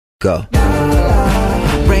Go.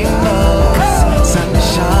 Rainbows,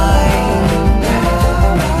 sunshine.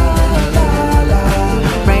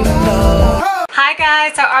 Rainbow. Hi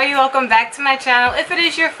guys, how are you? Welcome back to my channel. If it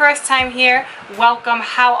is your first time here, welcome.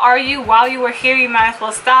 How are you? While you are here, you might as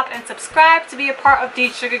well stop and subscribe to be a part of the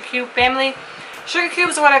Sugar Cube family. Sugar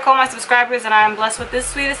Cubes are what I call my subscribers, and I am blessed with the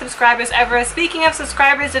sweetest subscribers ever. Speaking of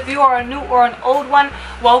subscribers, if you are a new or an old one,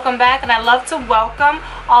 welcome back, and I love to welcome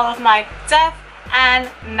all of my deaf and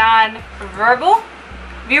non-verbal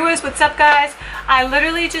viewers. What's up guys? I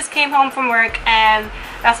literally just came home from work, and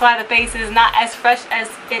that's why the face is not as fresh as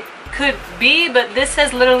it could be, but this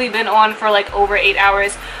has literally been on for like over 8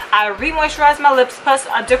 hours. I re-moisturized my lips, plus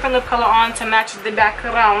a different lip color on to match the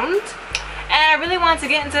background. And I really wanted to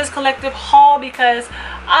get into this collective haul because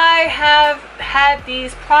I have had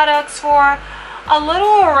these products for a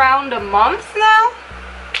little around a month now,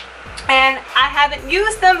 and I haven't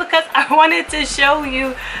used them because I wanted to show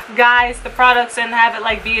you guys the products and have it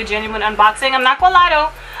like be a genuine unboxing. I'm not gonna lie though,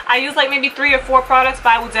 I use like maybe 3 or 4 products,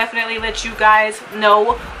 but I will definitely let you guys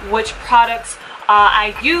know which products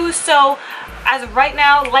I use. So as of right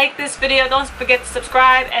now, like this video, don't forget to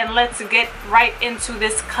subscribe, and let's get right into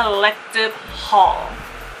this collective haul.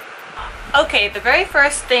 Okay, the very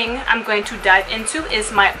first thing I'm going to dive into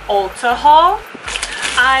is my Ulta haul.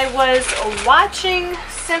 I was watching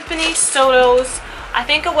Symphony Soto's, I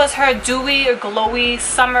think it was her dewy or glowy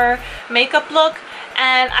summer makeup look,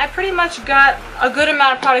 and I pretty much got a good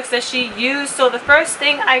amount of products that she used. So the first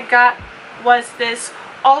thing I got was this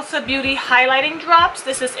Ulta Beauty highlighting drops.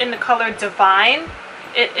 This is in the color Divine.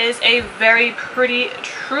 It is a very pretty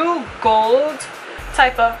true gold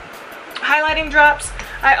type of highlighting drops.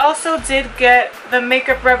 I also did get the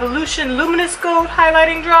Makeup Revolution Luminous Gold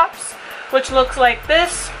highlighting drops, which looks like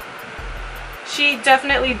this. She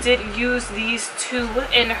definitely did use these two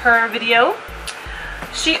in her video.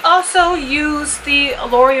 She also used the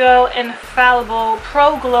L'Oreal Infallible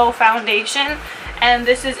Pro Glow foundation, and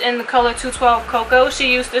this is in the color 212 Cocoa.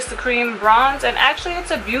 She used this to cream bronze, and actually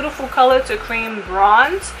it's a beautiful color to cream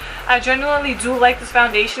bronze. I genuinely do like this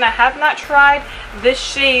foundation. I have not tried this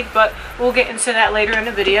shade, but we'll get into that later in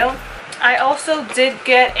the video. I also did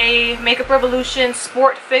get a Makeup Revolution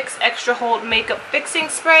Sport Fix Extra Hold Makeup Fixing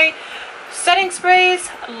Spray. Setting sprays,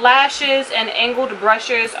 lashes, and angled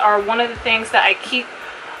brushes are one of the things that I keep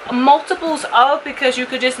multiples of because you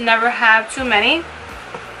could just never have too many.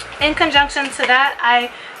 In conjunction to that,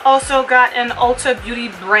 I also got an Ulta Beauty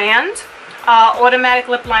brand automatic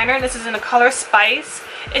lip liner. This is in the color Spice.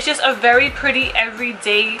 It's just a very pretty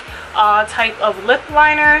everyday type of lip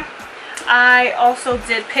liner. I also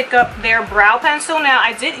did pick up their brow pencil. Now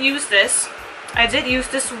I did use this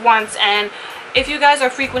once, and if you guys are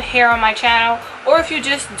frequent here on my channel, or if you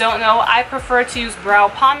just don't know, I prefer to use brow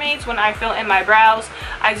pomades when I fill in my brows.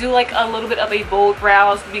 I do like a little bit of a bold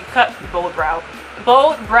brow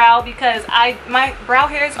because my brow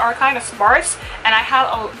hairs are kind of sparse, and I have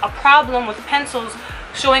a problem with pencils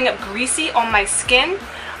showing up greasy on my skin.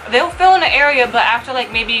 They'll fill in the area, but after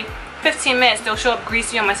like maybe 15 minutes they'll show up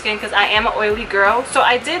greasy on my skin because I am an oily girl. So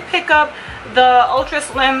I did pick up the Ultra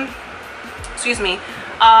Slim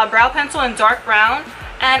brow pencil in dark brown,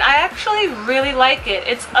 and I actually really like it.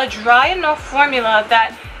 It's a dry enough formula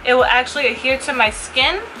that it will actually adhere to my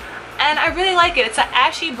skin, and I really like it. It's an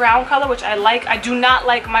ashy brown color, which I like. I do not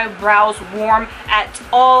like my brows warm at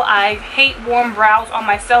all. I hate warm brows on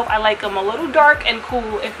myself. I like them a little dark and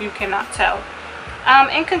cool, if you cannot tell.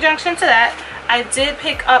 In conjunction to that, I did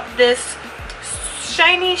pick up this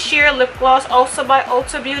shiny sheer lip gloss, also by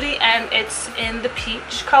Ulta Beauty, and it's in the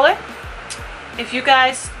peach color. If you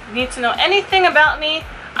guys need to know anything about me,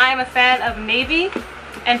 I am a fan of navy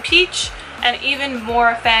and peach, and even more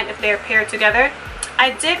a fan if they're paired together.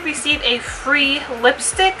 I did receive a free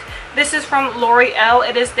lipstick. This is from L'Oreal.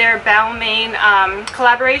 It is their Balmain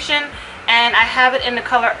collaboration, and I have it in the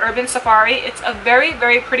color Urban Safari. It's a very,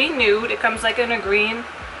 very pretty nude. It comes like in a green.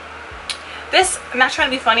 This, I'm not trying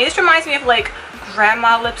to be funny, this reminds me of like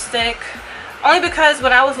grandma lipstick. Only because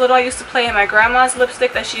when I was little, I used to play in my grandma's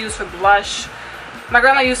lipstick that she used for blush. My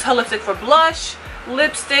grandma used her lipstick for blush,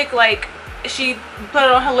 lipstick, like she put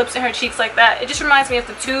it on her lips and her cheeks like that. It just reminds me of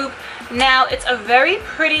the tube. Now it's a very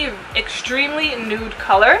pretty, extremely nude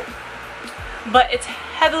color, but it's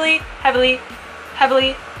heavily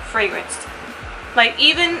fragranced. Like,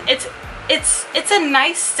 even it's a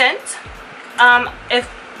nice scent. If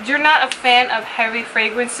you're not a fan of heavy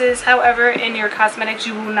fragrances, however, in your cosmetics,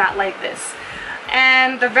 you will not like this.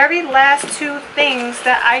 And the very last two things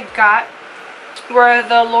that I got were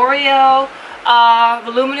the L'Oreal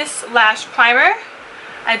Voluminous Lash Primer.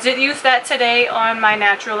 I did use that today on my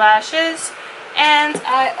natural lashes. And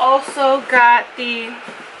I also got the,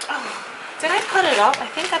 oh, did I put it up? I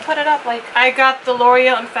think I put it up. Like, I got the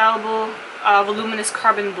L'Oreal Infallible Voluminous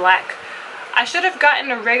Carbon Black. I should have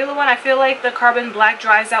gotten a regular one. I feel like the Carbon Black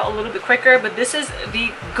dries out a little bit quicker, but this is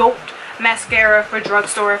the GOAT mascara for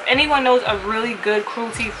drugstore. If anyone knows a really good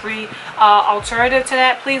cruelty-free alternative to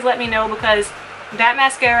that, please let me know, because that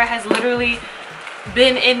mascara has literally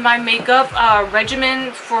been in my makeup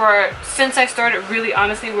regimen since I started really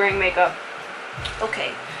honestly wearing makeup.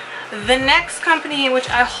 Okay, the next company in which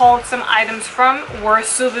I hauled some items from were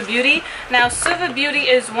Suva Beauty. Now, Suva Beauty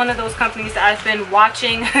is one of those companies that I've been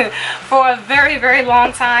watching for a very, very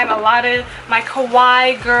long time. A lot of my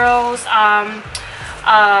kawaii girls,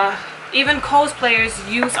 even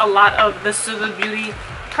cosplayers use a lot of the Suva Beauty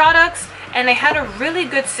products, and they had a really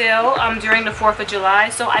good sale during the 4th of July,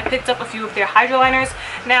 so I picked up a few of their hydro liners.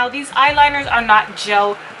 Now, these eyeliners are not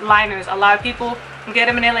gel liners. A lot of people get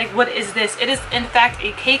them and they're like, what is this? It is in fact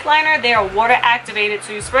a cake liner. They are water activated,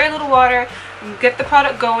 so you spray a little water, get the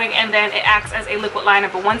product going, and then it acts as a liquid liner.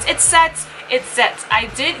 But once it sets, it sets. I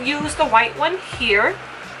did use the white one here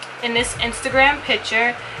in this Instagram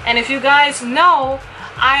picture, and if you guys know,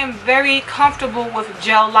 I am very comfortable with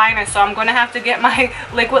gel liner, so I'm gonna have to get my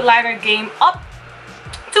liquid liner game up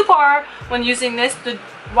to par when using this. The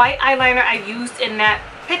white eyeliner I used in that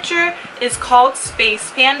picture is called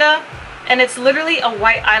Space Panda, and it's literally a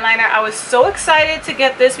white eyeliner. I was so excited to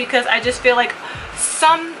get this because I just feel like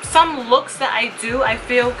some looks that I do, I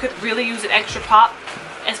feel could really use an extra pop,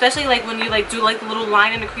 especially like when you like do like the little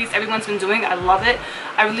line in the crease everyone's been doing. I love it.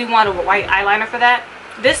 I really want a white eyeliner for that.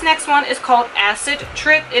 This next one is called Acid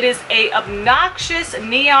Trip. It is a obnoxious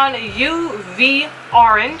neon UV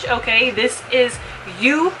orange. Okay, this is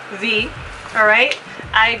UV. All right,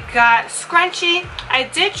 I got Scrunchie. I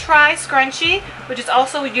did try Scrunchie, which is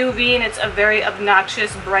also UV, and it's a very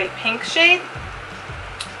obnoxious bright pink shade.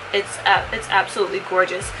 It's absolutely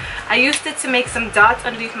gorgeous. I used it to make some dots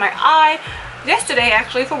underneath my eye yesterday,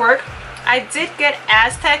 actually, for work. I did get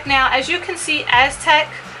Aztec. Now, as you can see, Aztec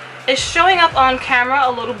is showing up on camera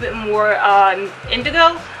a little bit more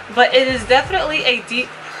indigo, but it is definitely a deep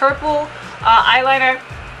purple eyeliner.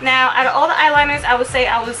 Now, out of all the eyeliners, I would say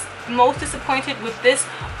I was most disappointed with this,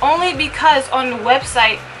 only because on the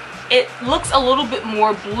website it looks a little bit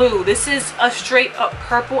more blue. This is a straight up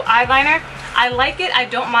purple eyeliner. I like it, I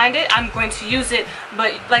don't mind it, I'm going to use it,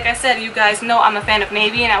 but like I said, you guys know I'm a fan of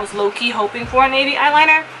navy, and I was low-key hoping for a navy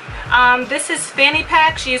eyeliner. This is Fanny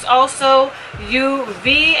Pack. She is also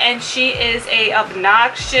UV, and she is a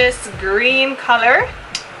obnoxious green color.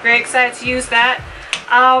 Very excited to use that.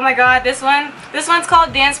 Oh my god, this one's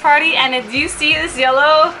called Dance Party, and do you see this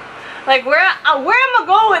yellow? Like, where am I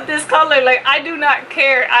going with this color? Like, I do not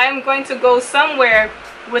care. I am going to go somewhere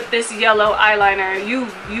with this yellow eyeliner.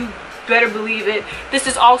 You better believe it. This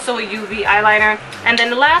is also a UV eyeliner. And then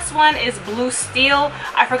the last one is Blue Steel.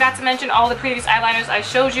 I forgot to mention all the previous eyeliners I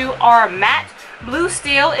showed you are matte. Blue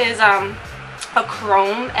Steel is a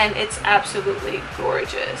chrome, and it's absolutely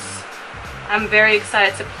gorgeous. I'm very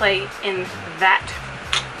excited to play in that.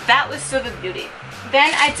 That was Suva Beauty.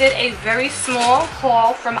 Then I did a very small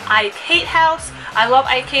haul from iKate House. I love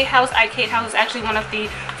iKate House. iKate House is actually one of the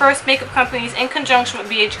first makeup companies in conjunction with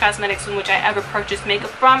BH Cosmetics in which I ever purchased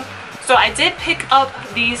makeup from. So I did pick up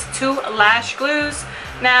these two lash glues.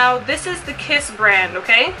 Now, this is the Kiss brand,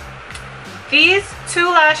 okay? These two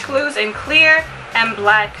lash glues in clear and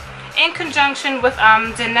black, in conjunction with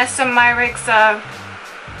Danessa Myricks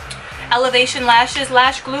Elevation Lashes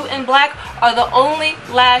lash glue in black, are the only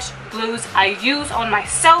lash glues I use on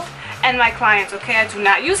myself and my clients, okay? I do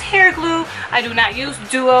not use hair glue. I do not use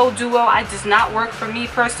Duo. It does not work for me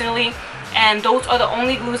personally. And those are the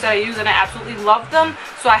only glues that I use, and I absolutely love them.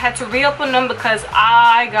 So I had to reopen them because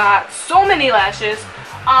I got so many lashes.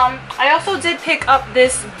 I also did pick up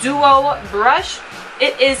this Duo brush.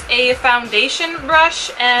 It is a foundation brush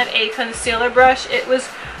and a concealer brush. It was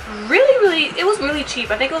really cheap.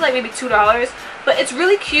 I think it was like maybe $2, but it's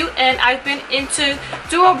really cute, and I've been into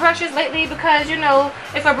Duo brushes lately because, you know,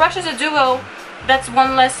 if a brush is a Duo, that's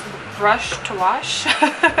one less brush to wash.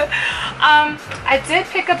 I did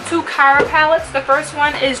pick up two Cara palettes. The first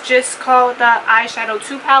one is just called the Eyeshadow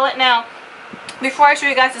 2 palette. Now, before I show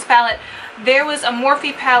you guys this palette, there was a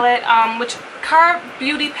Morphe palette, which Cara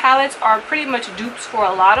Beauty palettes are pretty much dupes for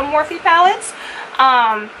a lot of Morphe palettes.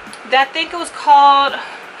 I think it was called,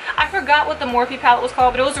 I forgot what the Morphe palette was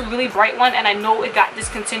called, but it was a really bright one, and I know it got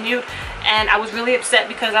discontinued, and I was really upset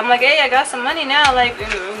because I'm like, hey, I got some money now, like,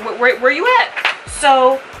 where you at?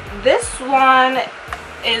 So this one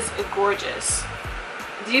is gorgeous.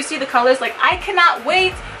 Do you see the colors? Like, I cannot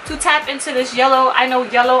wait to to tap into this yellow. I know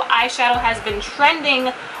yellow eyeshadow has been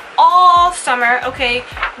trending all summer. Okay,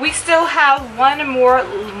 we still have one more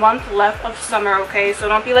month left of summer. Okay, so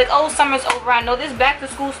don't be like, oh, summer's over. I know there's back to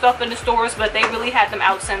school stuff in the stores, but they really had them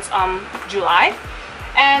out since July.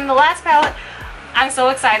 And the last palette, I'm so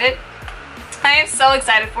excited. I am so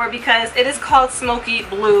excited for it because it is called Smoky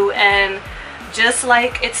Blue, and just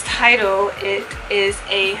like its title, it is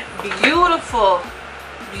a beautiful.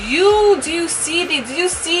 Do you see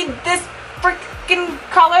this freaking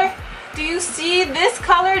color? Do you see this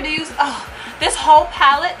color? This whole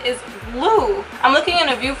palette is blue. I'm looking in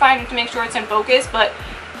a viewfinder to make sure it's in focus, but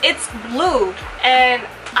it's blue, and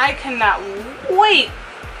I cannot wait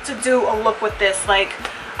to do a look with this. Like,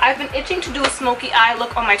 I've been itching to do a smoky eye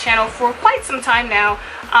look on my channel for quite some time now,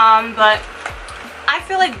 but I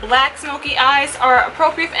feel like black smoky eyes are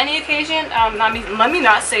appropriate for any occasion. Let me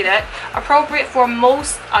not say that. Appropriate for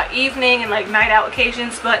most evening and like night out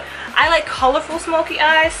occasions, but I like colorful smoky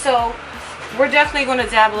eyes, so we're definitely going to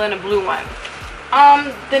dabble in a blue one.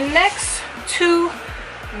 The next two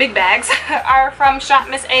big bags are from Shop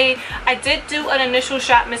Miss A. I did do an initial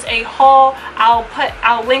Shop Miss A haul.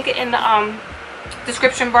 I'll link it in the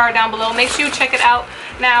description bar down below. Make sure you check it out.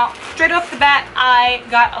 Now, straight off the bat, I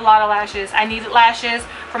got a lot of lashes. I needed lashes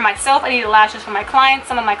for myself. I needed lashes for my clients.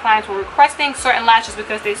 Some of my clients were requesting certain lashes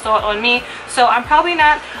because they saw it on me. So I'm probably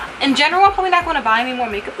not, in general, I'm probably not going to buy any more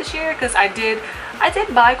makeup this year because I did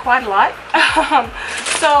buy quite a lot.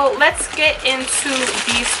 So let's get into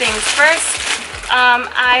these things first.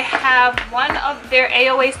 I have one of their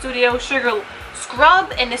AOA Studio Sugar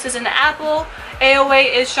Scrub, and this is in the apple.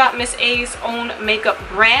 AOA is Shop Miss A's own makeup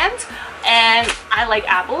brand, and I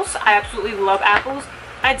like apples. I absolutely love apples.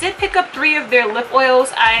 I did pick up 3 of their lip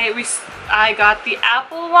oils. I got the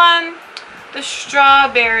apple one, the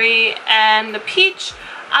strawberry, and the peach.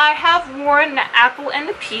 I have worn the apple and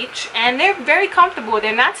the peach, and they're very comfortable.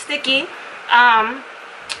 They're not sticky.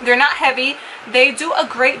 They're not heavy. They do a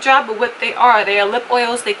great job of what they are. They are lip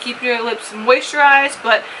oils. They keep your lips moisturized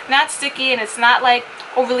but not sticky, and it's not like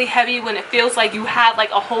overly heavy when it feels like you have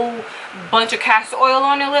like a whole bunch of castor oil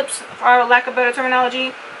on your lips, for lack of better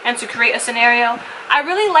terminology, and to create a scenario. I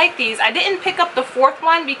really like these. I didn't pick up the 4th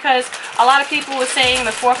one because a lot of people were saying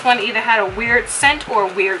the 4th one either had a weird scent or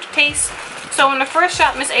a weird taste. So in the first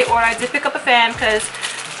Shop Miss A order, I did pick up a fan because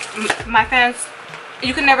my fans,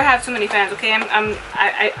 you can never have too many fans, okay?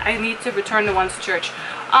 I need to return the ones to church.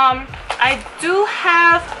 I do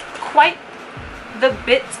have quite the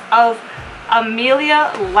bit of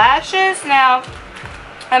Amelia lashes. Now,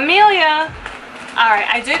 Amelia, alright,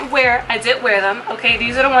 I did wear them, okay?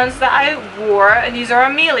 These are the ones that I wore, and these are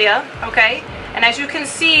Amelia, okay? And as you can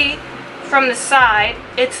see from the side,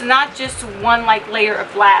 it's not just one like layer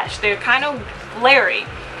of lash. They're kind of flary.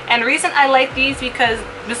 And the reason I like these, because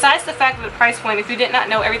besides the fact of the price point, if you did not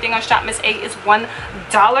know, everything on Shop Miss A is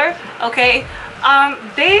 $1, okay?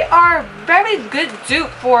 They are very good dupe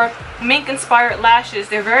for mink inspired lashes.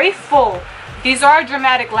 They're very full. These are a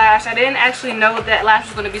dramatic lash. I didn't actually know that lash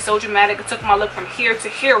was going to be so dramatic. It took my look from here to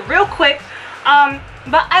here real quick. But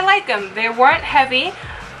I like them. They weren't heavy.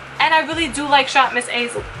 And I really do like Shop Miss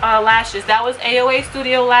A's lashes. That was AOA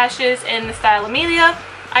Studio lashes in the style Amelia.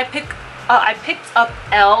 I picked up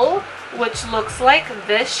L, which looks like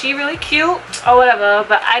this. She really cute or whatever,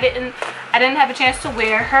 but I didn't have a chance to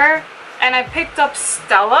wear her. And I picked up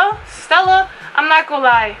Stella. I'm not gonna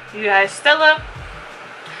lie, you guys, Stella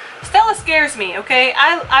scares me, okay?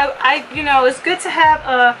 I you know, it's good to have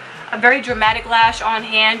a very dramatic lash on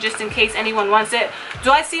hand just in case anyone wants it.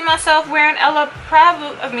 Do I see myself wearing Ella?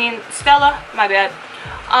 Probably. I mean, Stella, my bad.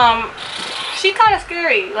 She kind of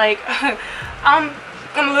scary. Like, I'm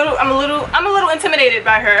a little intimidated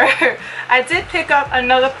by her. I did pick up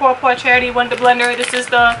another Paw Paw Charity Wonder Blender. This is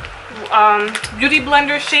the Beauty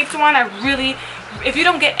Blender shaped one. If you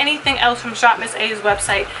don't get anything else from Shop Miss A's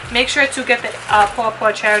website, make sure to get the Paw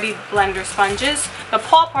Paw Charity Blender sponges. The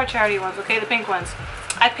Paw Paw Charity ones, okay, the pink ones.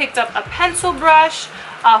 I picked up a pencil brush,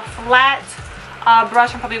 a flat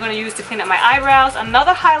brush I'm probably going to use to clean up my eyebrows,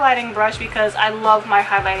 another highlighting brush because I love my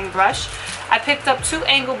highlighting brush. I picked up 2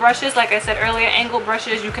 angle brushes. Like I said earlier, angle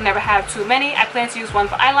brushes, you can never have too many. I plan to use one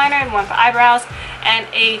for eyeliner and one for eyebrows, and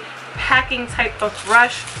a packing type of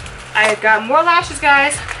brush. I got more lashes,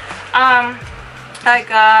 guys. I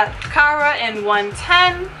got Cara in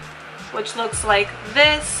 110, which looks like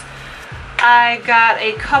this. I got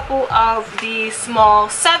a couple of the small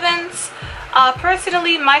 7s.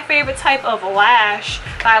 Personally, my favorite type of lash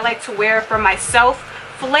that I like to wear for myself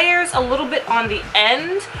flares a little bit on the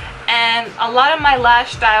end, and a lot of my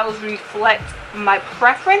lash styles reflect my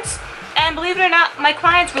preference, and believe it or not, my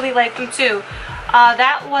clients really like them too.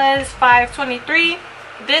 That was $5.23.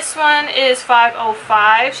 This one is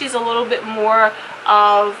 $5.05. She's a little bit more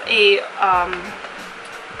of a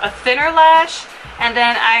thinner lash. And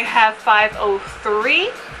then I have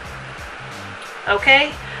 $5.03.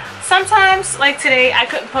 Okay. Sometimes, like today, I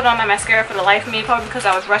couldn't put on my mascara for the life of me, probably because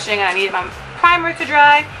I was rushing and I needed my primer to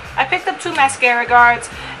dry. I picked up 2 mascara guards,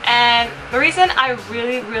 and the reason I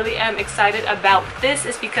really am excited about this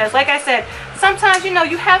is because, like I said, sometimes, you know,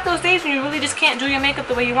 you have those days when you really just can't do your makeup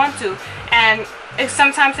the way you want to, and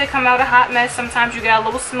sometimes they come out a hot mess, sometimes you get a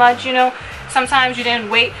little smudge, you know, sometimes you didn't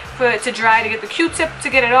wait for it to dry to get the Q-tip to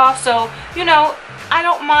get it off. So, you know, I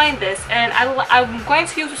don't mind this, and I'm going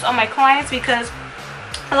to use this on my clients because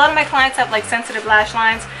a lot of my clients have like sensitive lash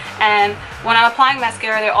lines, and when I'm applying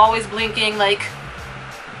mascara, they're always blinking.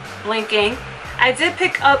 I did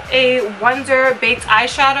pick up a Wonder Baked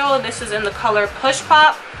eyeshadow, and this is in the color Push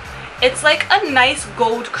Pop. It's like a nice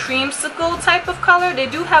gold creamsicle type of color. They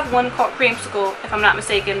do have one called Creamsicle, if I'm not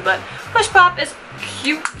mistaken, but Push Pop is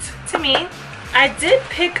cute to me. I did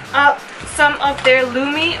pick up some of their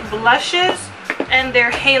Lumi blushes and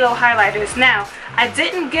their Halo highlighters. Now, I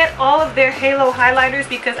didn't get all of their Halo highlighters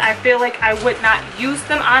because I feel like I would not use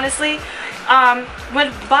them, honestly.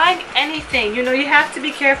 When buying anything, you know, you have to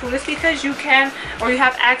be careful. Just because you can or you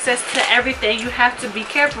have access to everything, you have to be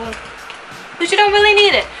careful, but you don't really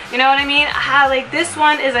need it. You know what I mean? Like this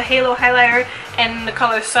one is a Halo highlighter in the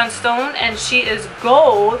color Sunstone, and she is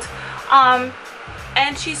gold.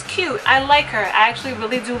 And she's cute. I like her. I actually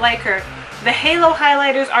really do like her. The Halo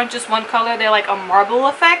highlighters aren't just one color, they're like a marble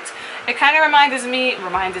effect. It kind of reminds me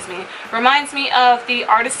of the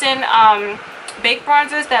Artisan baked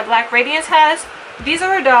bronzers that Black Radiance has. These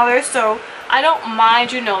are $1, so I don't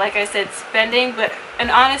mind, you know, like I said, spending. But in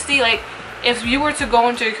honesty, like, if you were to go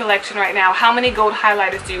into your collection right now, how many gold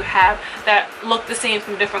highlighters do you have that look the same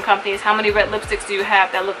from different companies? How many red lipsticks do you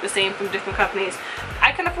have that look the same from different companies?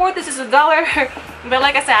 I can afford this. It's $1, but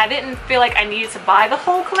like I said, I didn't feel like I needed to buy the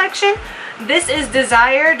whole collection. This is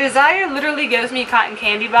Desire. Desire literally gives me cotton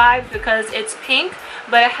candy vibes because it's pink,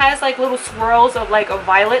 but it has like little swirls of like a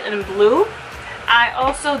violet and blue. I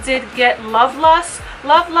also did get Love Lust.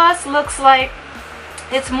 Love Lust looks like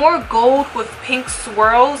it's more gold with pink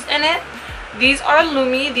swirls in it. These are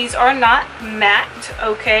Lumi. These are not matte,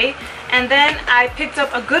 okay? And then I picked up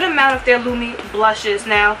a good amount of their Lumi blushes.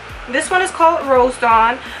 Now, this one is called Rose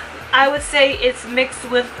Dawn. I would say it's mixed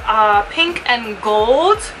with pink and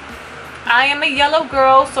gold. I am a yellow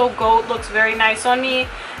girl, so gold looks very nice on me.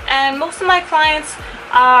 And most of my clients,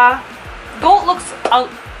 gold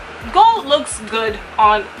looks good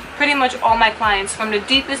on pretty much all my clients, from the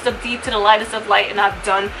deepest of deep to the lightest of light. And I've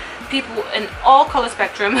done people in all color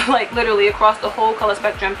spectrum, like literally across the whole color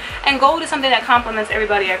spectrum, and gold is something that complements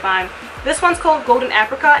everybody, I find. This one's called Golden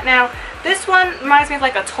Apricot. Now this one reminds me of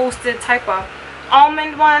like a toasted type of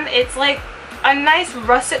almond one. It's like a nice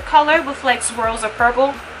russet color with like swirls of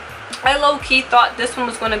purple. I low-key thought this one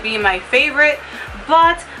was going to be my favorite,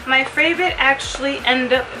 but my favorite actually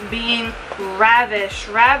ended up being Ravish.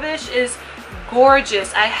 Ravish is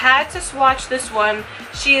gorgeous. I had to swatch this one.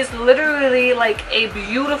 She is literally like a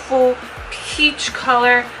beautiful peach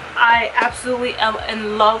color. I absolutely am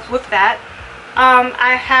in love with that.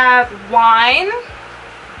 I have Wine.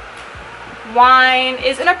 Wine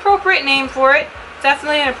is an appropriate name for it.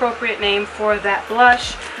 Definitely an appropriate name for that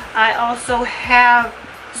blush. I also have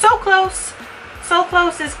So Close. So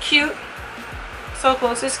Close is cute. So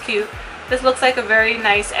Close is cute. This looks like a very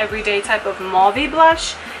nice everyday type of mauve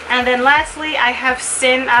blush. And then lastly, I have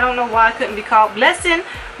Sin. I don't know why it couldn't be called Blessing,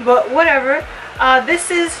 but whatever.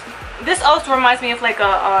 This also reminds me of like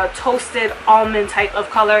a toasted almond type of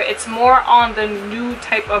color. It's more on the nude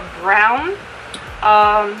type of brown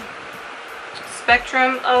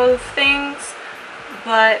spectrum of things,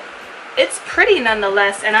 but it's pretty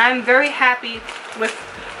nonetheless, and I'm very happy with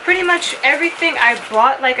pretty much everything I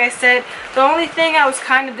bought. Like I said, the only thing I was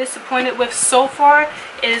kind of disappointed with so far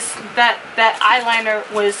is that eyeliner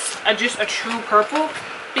was just a true purple,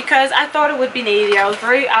 because I thought it would be navy. I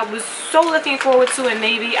was so looking forward to a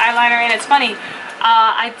navy eyeliner. And it's funny,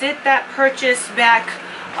 I did that purchase back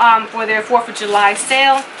for their 4th of July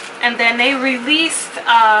sale, and then they released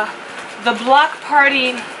the Block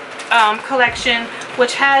Party collection,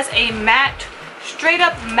 which has a matte, straight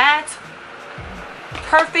up matte,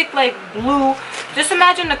 perfect like blue. Just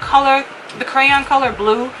imagine the color, the crayon color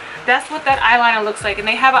blue. That's what that eyeliner looks like, and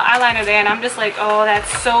they have an eyeliner there, and I'm just like, oh, that's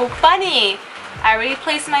so funny. I already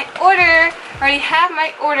placed my order, already have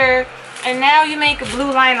my order, and now you make a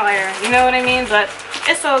blue liner, you know what I mean? But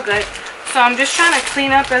it's all good. So I'm just trying to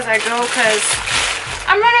clean up as I go, because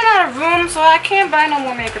I'm running out of room, so I can't buy no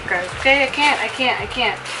more makeup, guys. Okay, I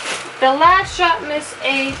can't. The last Shop Miss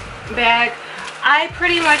A bag, I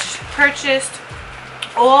pretty much purchased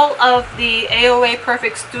all of the AOA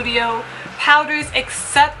Perfect Studio powders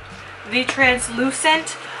except the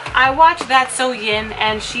translucent. I watched That's So Yin,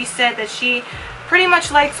 and she said that she pretty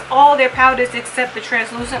much likes all their powders except the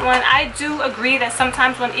translucent one. I do agree that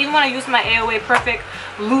sometimes even when I use my AOA Perfect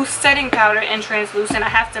loose setting powder in translucent, I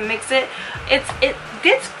have to mix it. It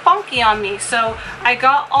gets funky on me, so I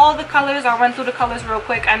got all the colors. I'll run through the colors real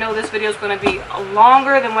quick. I know this video is going to be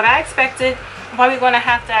longer than what I expected. I'm probably going to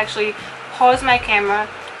have to actually pause my camera,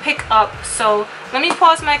 pick up. So let me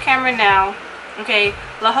pause my camera now. Okay,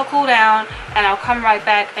 let her cool down, and I'll come right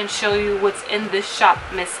back and show you what's in this Shop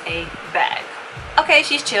Miss A bag. Okay,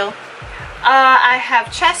 she's chill. I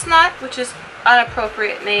have Chestnut, which is an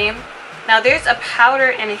appropriate name. Now there's a powder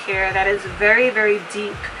in here that is very, very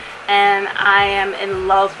deep, and I am in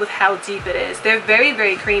love with how deep it is. They're very,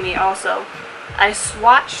 very creamy also. I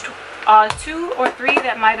swatched 2 or 3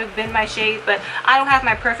 that might have been my shade, but I don't have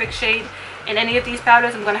my perfect shade in any of these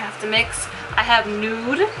powders. I'm going to have to mix. I have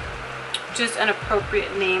Nude, just an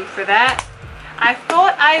appropriate name for that. I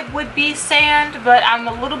thought I would be sand, but I'm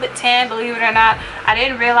a little bit tan, believe it or not. I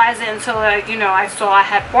didn't realize it until, like, you know, I saw I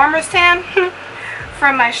had farmer's tan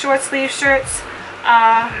from my short sleeve shirts.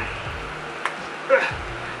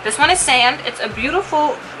 This one is sand. It's a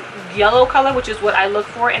beautiful yellow color, which is what I look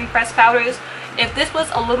for in pressed powders. If this was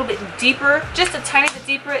a little bit deeper, just a tiny bit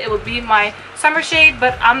deeper, it would be my summer shade,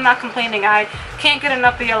 but I'm not complaining. I can't get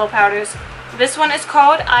enough of yellow powders. This one is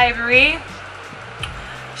called Ivory.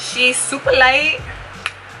 She's super light.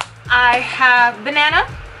 I have Banana,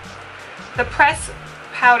 the pressed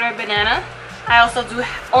powder Banana. I also do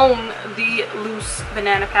own the loose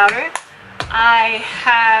banana powder. I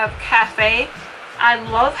have Cafe. I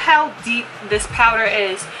love how deep this powder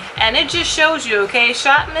is, and it just shows you, okay?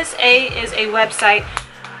 Shop Miss A is a website.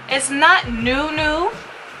 It's not new,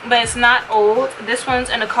 but it's not old. This one's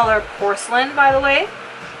in the color Porcelain, by the way.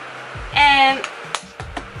 And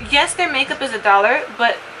yes, their makeup is $1,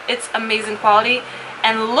 but it's amazing quality.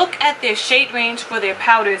 And look at their shade range for their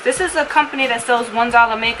powders. This is a company that sells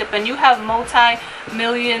 $1 makeup, and you have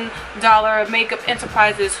multi-million-dollar makeup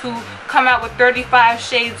enterprises who come out with 35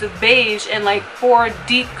 shades of beige and like 4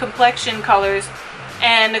 deep complexion colors.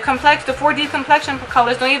 And the 4 deep complexion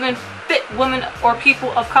colors don't even fit women or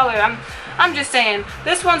people of color. I'm just saying.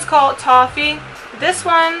 This one's called Toffee. This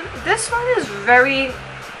one is very,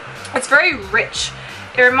 it's very rich.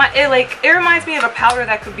 It reminds me of a powder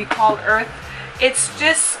that could be called Earth.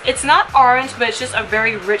 It's not orange, but it's just a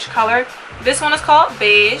very rich color. This one is called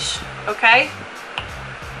Beige, okay?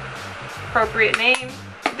 Appropriate name.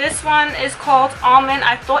 This one is called Almond.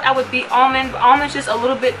 I thought I would be Almond, but Almond's just a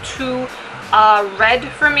little bit too red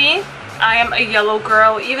for me. I am a yellow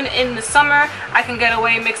girl. Even in the summer, I can get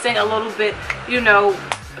away mixing a little bit, you know,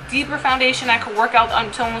 deeper foundation. I could work out the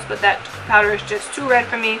undertones, but that powder is just too red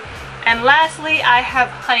for me. And lastly, I have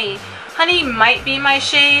Honey. Honey might be my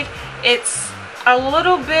shade. It's a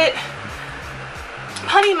little bit,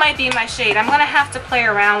 Honey might be my shade. I'm gonna have to play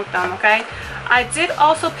around with them, okay? I did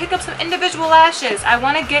also pick up some individual lashes. I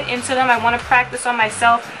want to get into them. I want to practice on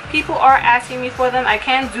myself. People are asking me for them. I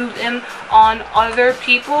can do them on other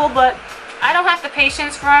people, but I don't have the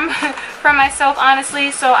patience from myself, honestly.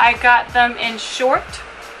 So I got them in short.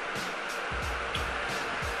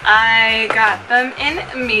 I got them in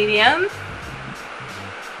medium.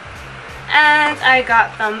 And I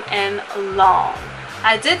got them in long.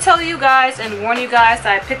 I did tell you guys and warn you guys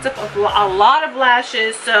that I picked up a lot of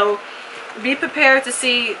lashes, so be prepared to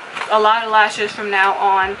see a lot of lashes from now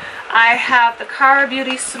on. I have the Cara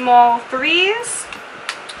Beauty Small 3s.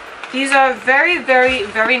 These are very, very,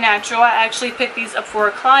 very natural. I actually picked these up for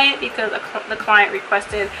a client because the client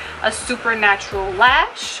requested a super natural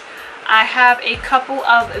lash. I have a couple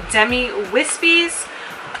of Demi Wispies.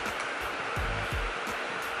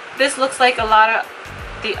 This looks like a lot of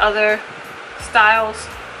the other styles.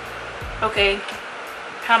 Okay,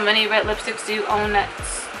 how many red lipsticks do you own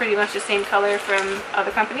that's pretty much the same color from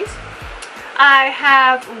other companies? I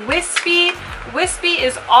have Wispy. Wispy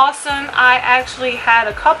is awesome. I actually had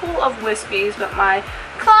a couple of Wispies, but my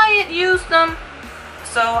client used them,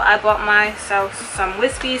 so I bought myself some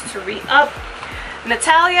Wispies to re-up.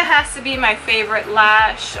 Natalia has to be my favorite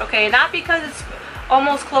lash. Okay, not because it's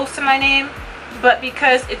almost close to my name, but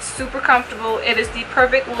because it's super comfortable. It is the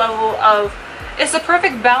perfect level of, it's the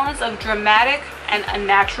perfect balance of dramatic and a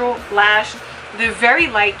natural lash. They're very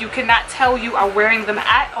light. You cannot tell you are wearing them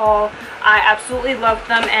at all. I absolutely love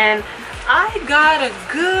them, and I got a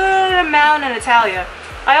good amount of Natalia.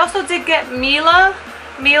 I also did get Mila.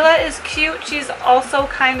 Mila is cute. She's also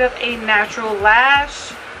kind of a natural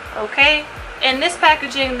lash. Okay. In this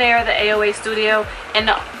packaging, they are the AOA Studio. In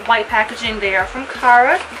the white packaging, they are from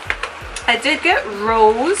Cara. I did get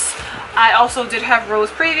Rose. I also did have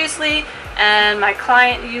Rose previously, and my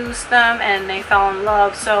client used them and they fell in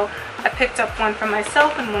love. So I picked up one for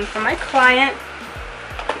myself and one for my client.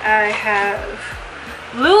 I have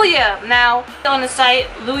Luya. Now on the site,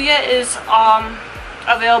 Luya is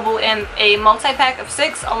available in a multi-pack of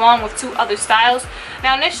 6 along with 2 other styles.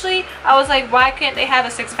 Now initially I was like, why can't they have a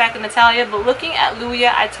 6-pack in Natalia? But looking at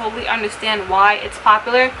Luya, I totally understand why it's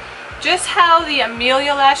popular. Just how the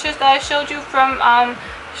Amelia lashes that I showed you from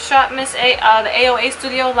Shop Miss A, the AOA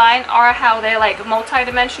Studio line, are how they're like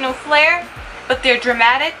multi-dimensional flare, but they're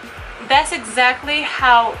dramatic. That's exactly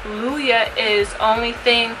how Luya is. Only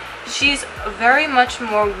thing, she's very much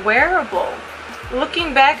more wearable.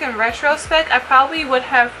 Looking back in retrospect, I probably would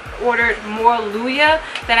have ordered more Luya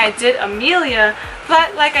than I did Amelia,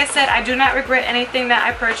 but like I said, I do not regret anything that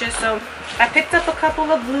I purchased. So I picked up a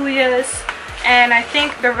couple of Luyas, and I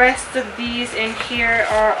think the rest of these in here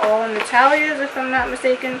are all Natalia's, if I'm not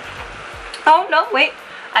mistaken. Oh no, wait,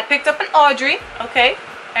 I picked up an Audrey. Okay,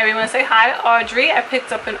 everyone say hi to Audrey. I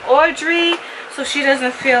picked up an Audrey so she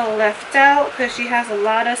doesn't feel left out, because she has a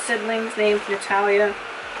lot of siblings named Natalia.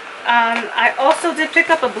 I also did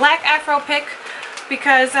pick up a black afro pick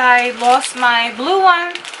because I lost my blue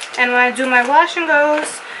one, and when I do my wash and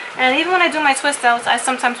goes, and even when I do my twist outs, I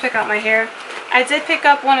sometimes pick out my hair. I did pick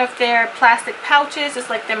up one of their plastic pouches. It's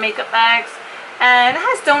like their makeup bags, and it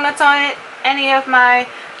has donuts on it. Any of my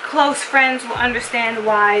close friends will understand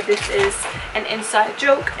why this is an inside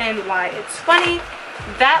joke and why it's funny.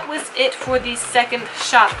 That was it for the second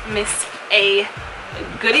Shop Miss A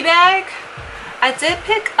goodie bag. I did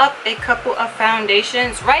pick up a couple of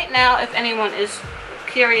foundations. Right now, if anyone is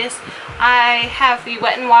curious, I have the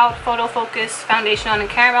Wet n Wild Photo Focus foundation on in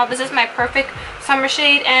caramel. This is my perfect summer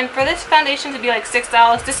shade, and for this foundation to be like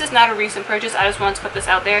 $6, this is not a recent purchase. I just wanted to put this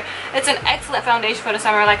out there. It's an excellent foundation for the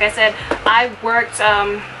summer. Like I said, I worked,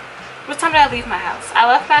 what time did I leave my house? I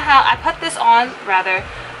left my house, I put this on, rather,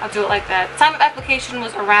 I'll do it like that. Time of application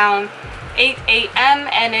was around 8 a.m.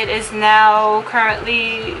 and it is now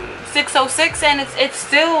currently 6:06, and it's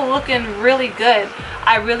still looking really good.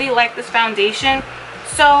 I really like this foundation,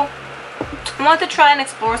 so I want to try and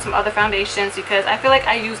explore some other foundations because I feel like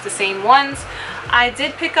I use the same ones. I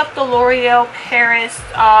did pick up the L'Oreal Paris,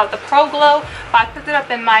 the Pro Glow, but I picked it up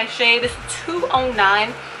in my shade. It's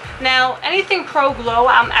 209. Now, anything Pro Glow,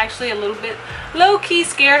 I'm actually a little bit low-key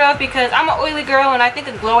scared of because I'm an oily girl, and I think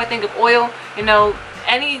of glow, I think of oil. You know,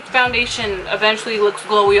 any foundation eventually looks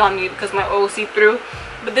glowy on me because my oil seep through.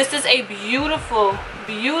 But this is a beautiful,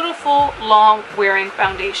 beautiful long-wearing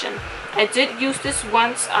foundation. I did use this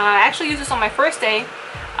once. I actually used this on my first day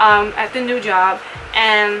at the new job,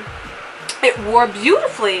 and it wore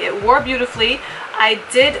beautifully. It wore beautifully. I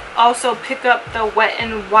did also pick up the Wet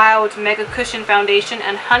n Wild Mega Cushion Foundation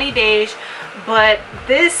and Honey Beige, but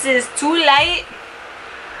this is too light.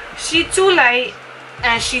 She too light,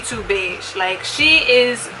 and she too beige. Like, she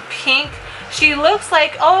is pink. She looks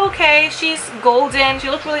like, oh, okay, she's golden. She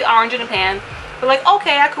looks really orange in the pan, but like,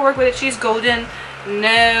 okay, I could work with it. She's golden.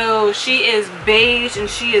 No, she is beige and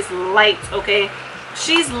she is light. Okay,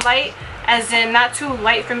 she's light as in not too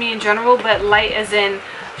light for me in general, but light as in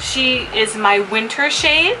she is my winter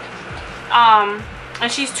shade,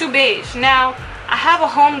 and she's too beige. Now, I have a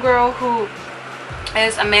homegirl who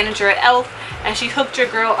is a manager at ELF, and she hooked your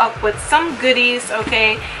girl up with some goodies.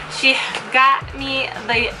 Okay, she got me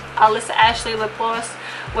the Alyssa Ashley lip gloss,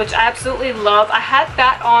 which I absolutely love. I had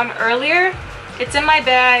that on earlier. It's in my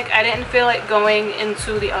bag. I didn't feel like going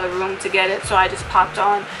into the other room to get it, so I just popped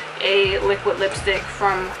on a liquid lipstick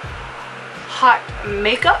from Hot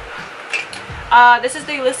Makeup. This is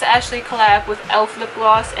the Alyssa Ashley collab with ELF lip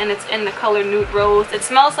gloss, and it's in the color Nude Rose. It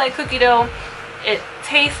smells like cookie dough. It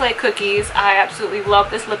tastes like cookies. I absolutely love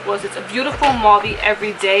this lip gloss. It's a beautiful mauvey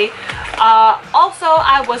everyday. Also,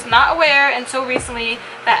 I was not aware until recently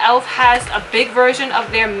that ELF has a big version of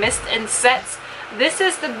their mist and sets. This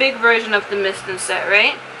is the big version of the mist and set,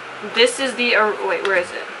 right? This is the, wait, where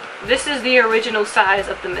is it? This is the original size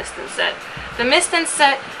of the mist and set. The mist and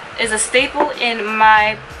set is a staple in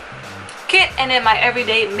my kit and in my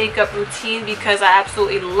everyday makeup routine because I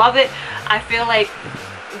absolutely love it. I feel like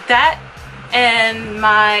that and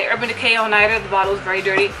my Urban Decay All Nighter, the bottle is very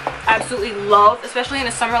dirty, I absolutely love, especially in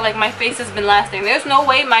the summer. Like, my face has been lasting. There's no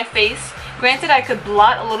way my face, granted I could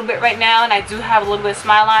blot a little bit right now and I do have a little bit of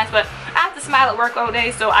smile lines, but I have to smile at work all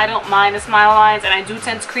day, so I don't mind the smile lines, and I do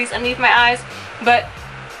tend to crease underneath my eyes. But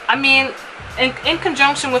I mean, in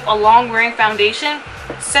conjunction with a long wearing foundation,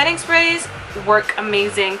 setting sprays work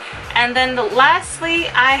amazing. And then lastly,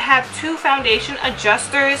 I have 2 foundation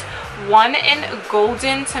adjusters, one in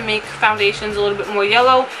golden to make foundations a little bit more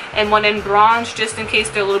yellow, and one in bronze just in case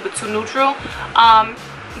they're a little bit too neutral.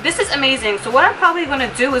 This is amazing. So what I'm probably going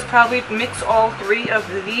to do is probably mix all 3 of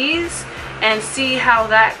these and see how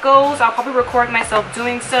that goes. I'll probably record myself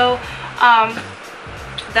doing so.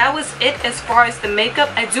 That was it as far as the makeup.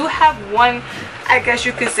 I do have one, I guess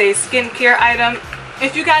you could say, skincare item.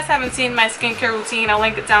 If you guys haven't seen my skincare routine, I'll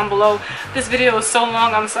link it down below. This video is so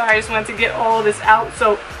long, I'm sorry. I just wanted to get all of this out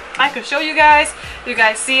so I could show you guys. You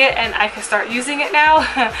guys see it and I can start using it now.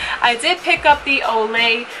 I did pick up the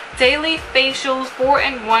Olay Daily Facials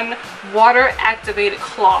 4-in-1 water activated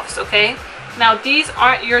cloths, okay? Now these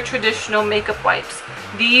aren't your traditional makeup wipes.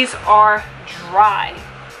 These are dry.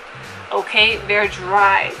 Okay, they're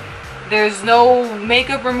dry. There's no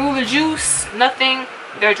makeup remover juice, nothing.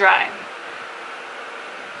 They're dry.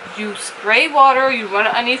 You spray water, you run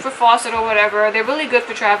it underneath your faucet or whatever. They're really good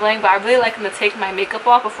for traveling, but I really like them to take my makeup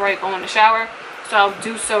off before I go in the shower. So I'll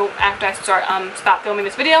do so after I stop filming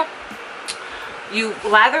this video. You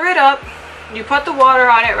lather it up, you put the water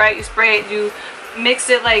on it, right? You spray it, you mix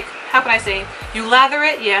it, like, how can I say? You lather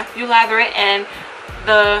it, yeah, you lather it, and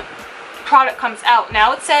the product comes out.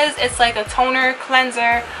 Now it says it's like a toner,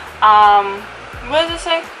 cleanser, what does it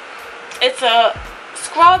say? It's a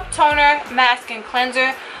scrub, toner, mask, and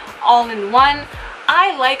cleanser all in one.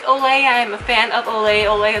 I like Olay. I am a fan of Olay.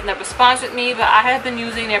 Olay has never sponsored me, but I have been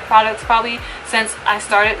using their products probably since I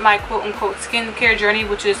started my quote-unquote skincare journey,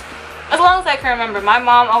 which is as long as I can remember. My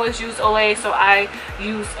mom always used Olay, so I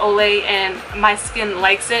use Olay and my skin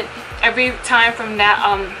likes it. Every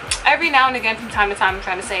now and again, from time to time, I'm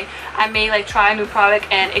trying to say, I may like try a new product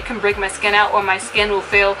and it can break my skin out, or my skin will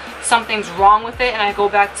feel something's wrong with it, and I go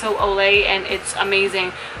back to Olay and it's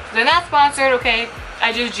amazing. So they're not sponsored, okay?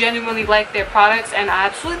 I just genuinely like their products, and I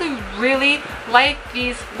absolutely really like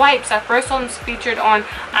these wipes. I first saw them featured on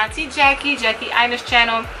Auntie Jackie Ina's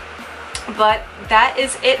channel. But that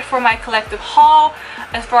is it for my collective haul.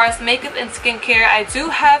 As far as makeup and skincare, I do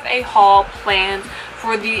have a haul planned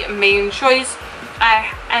for the Main Choice.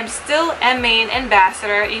 I am still a Main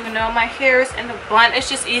ambassador, even though my hair is in the bun. It's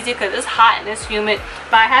just easy because it's hot and it's humid.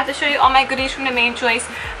 But I have to show you all my goodies from the Main Choice.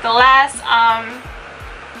 The last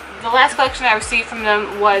collection I received from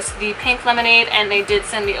them was the pink lemonade, and they did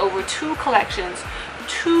send me over 2 collections.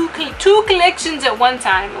 Two collections at one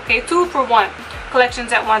time, okay? 2 for 1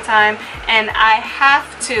 collections at one time, and I have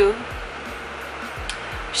to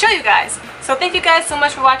show you guys. So thank you guys so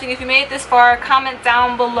much for watching. If you made it this far, comment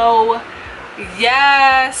down below,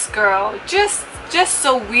 yes girl, just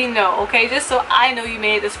so we know, okay? Just so I know you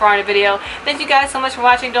made it this far in the video. Thank you guys so much for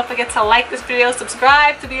watching. Don't forget to like this video,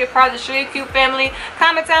 subscribe to be a part of the Chiiiiile family.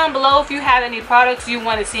 Comment down below if you have any products you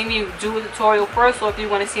want to see me do a tutorial first, or if you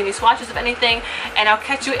want to see any swatches of anything, and I'll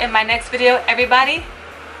catch you in my next video. Everybody,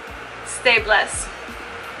 stay blessed.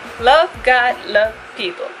 Love God, love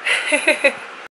people.